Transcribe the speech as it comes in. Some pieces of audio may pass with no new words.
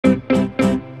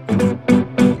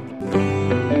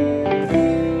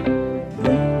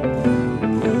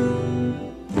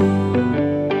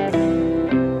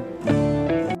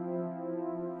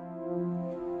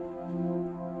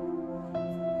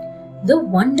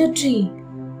Wonder Tree.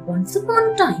 Once upon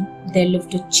a time, there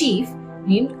lived a chief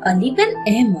named Ali bin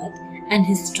Ahmad and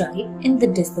his tribe in the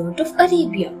desert of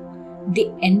Arabia.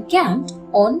 They encamped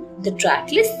on the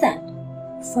trackless sand.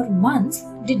 For months,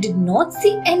 they did not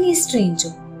see any stranger.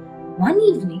 One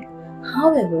evening,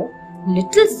 however,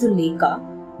 little Zuleika,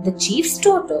 the chief's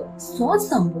daughter, saw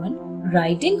someone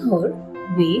riding her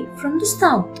way from the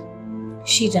south.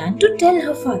 She ran to tell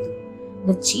her father.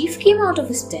 The chief came out of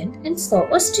his tent and saw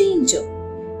a stranger.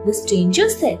 The stranger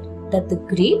said that the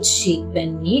great Sheikh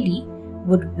Ben Nedi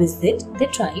would visit the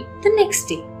tribe the next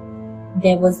day.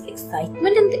 There was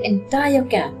excitement in the entire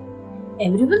camp.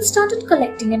 Everyone started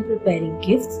collecting and preparing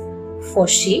gifts for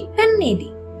Sheikh Ben Nedi.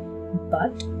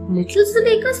 But little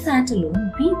Zuleika sat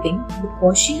alone weeping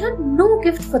because she had no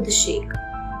gift for the Sheikh.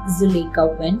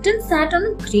 Zuleika went and sat on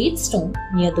a great stone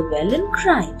near the well and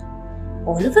cried.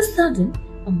 All of a sudden,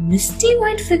 a misty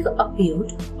white figure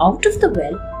appeared out of the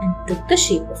well and took the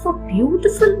shape of a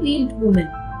beautiful veiled woman.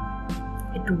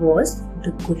 It was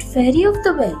the good fairy of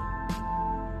the well.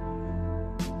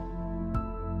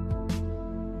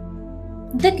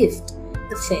 The gift.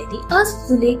 The fairy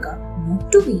asked Zuleika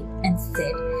not to weep and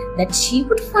said that she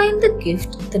would find the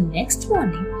gift the next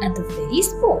morning at the very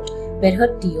spot where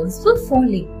her tears were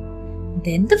falling.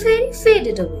 Then the fairy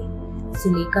faded away.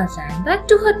 Zuleika ran back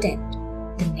to her tent.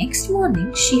 The next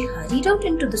morning, she hurried out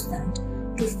into the sand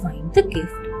to find the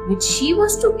gift which she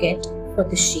was to get for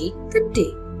the Sheikh that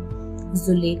day.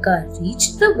 Zuleika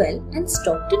reached the well and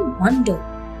stopped in wonder.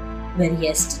 Where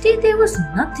yesterday there was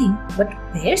nothing but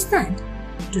bare sand,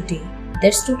 today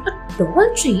there stood a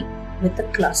tall tree with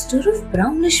a cluster of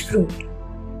brownish fruit.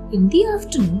 In the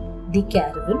afternoon, the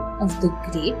caravan of the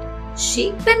great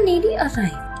Sheikh Ben Nedi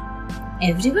arrived.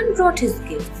 Everyone brought his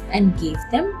gifts and gave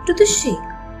them to the Sheikh.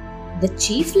 The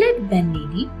chief led Ben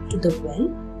Nedi to the well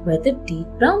where the date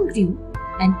palm grew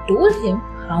and told him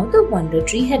how the wonder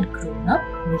tree had grown up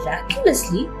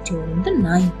miraculously during the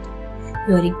night.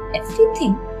 Hearing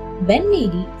everything, Ben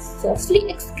Nedi softly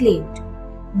exclaimed,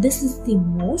 "This is the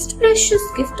most precious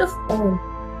gift of all,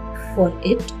 for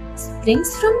it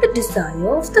springs from the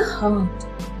desire of the heart."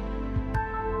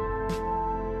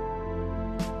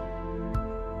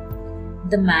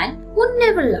 The man who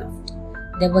never laughed.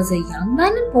 There was a young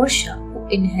man in Persia who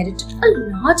inherited a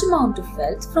large amount of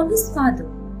wealth from his father.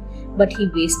 But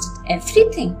he wasted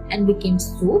everything and became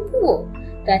so poor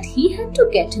that he had to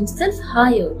get himself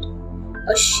hired.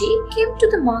 A sheikh came to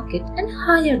the market and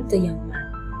hired the young man.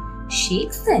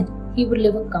 Sheikh said he would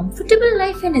live a comfortable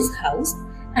life in his house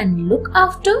and look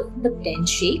after the 10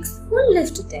 sheikhs who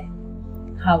lived there.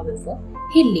 However,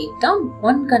 he laid down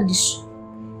one condition.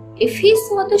 If he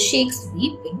saw the sheikhs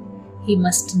weeping, he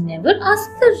must never ask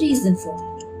the reason for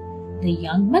it. The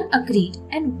young man agreed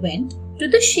and went to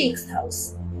the sheikh's house.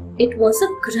 It was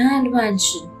a grand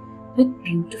mansion with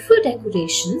beautiful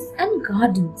decorations and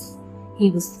gardens.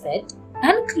 He was fed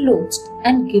and clothed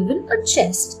and given a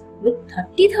chest with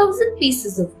 30,000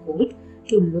 pieces of gold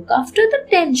to look after the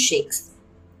 10 sheikhs.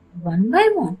 One by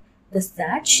one, the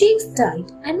sad sheikhs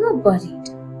died and were buried.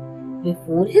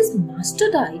 Before his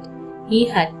master died, he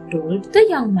had told the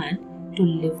young man to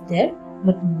live there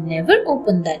but never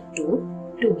open that door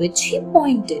to which he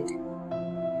pointed.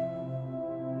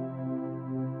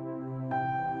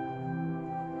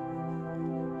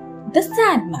 The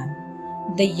sad man.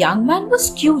 The young man was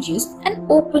curious and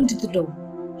opened the door.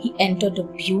 He entered a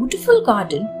beautiful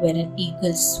garden where an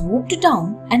eagle swooped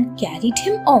down and carried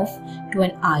him off to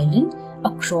an island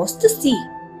across the sea.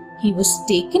 He was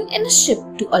taken in a ship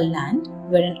to a land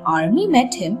where an army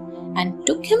met him and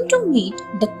took him to meet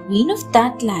the queen of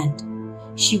that land.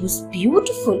 She was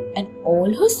beautiful and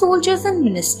all her soldiers and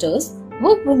ministers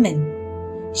were women.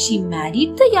 She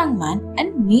married the young man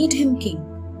and made him king.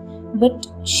 But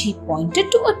she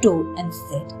pointed to a door and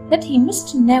said that he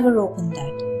must never open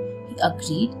that. He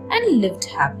agreed and lived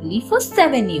happily for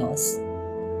 7 years.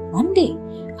 One day,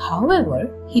 however,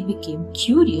 he became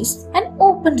curious and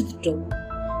opened the door.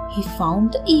 He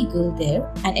found the eagle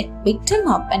there and it picked him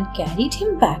up and carried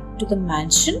him back to the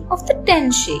mansion of the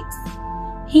 10 sheikhs.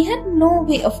 He had no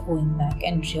way of going back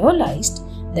and realized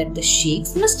that the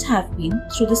sheikhs must have been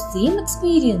through the same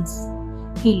experience.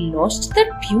 He lost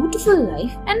that beautiful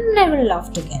life and never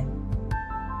laughed again.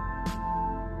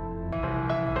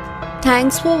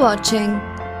 Thanks for watching.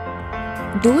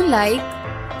 Do like,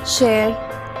 share,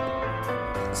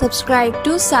 subscribe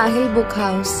to Sahil Book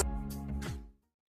House.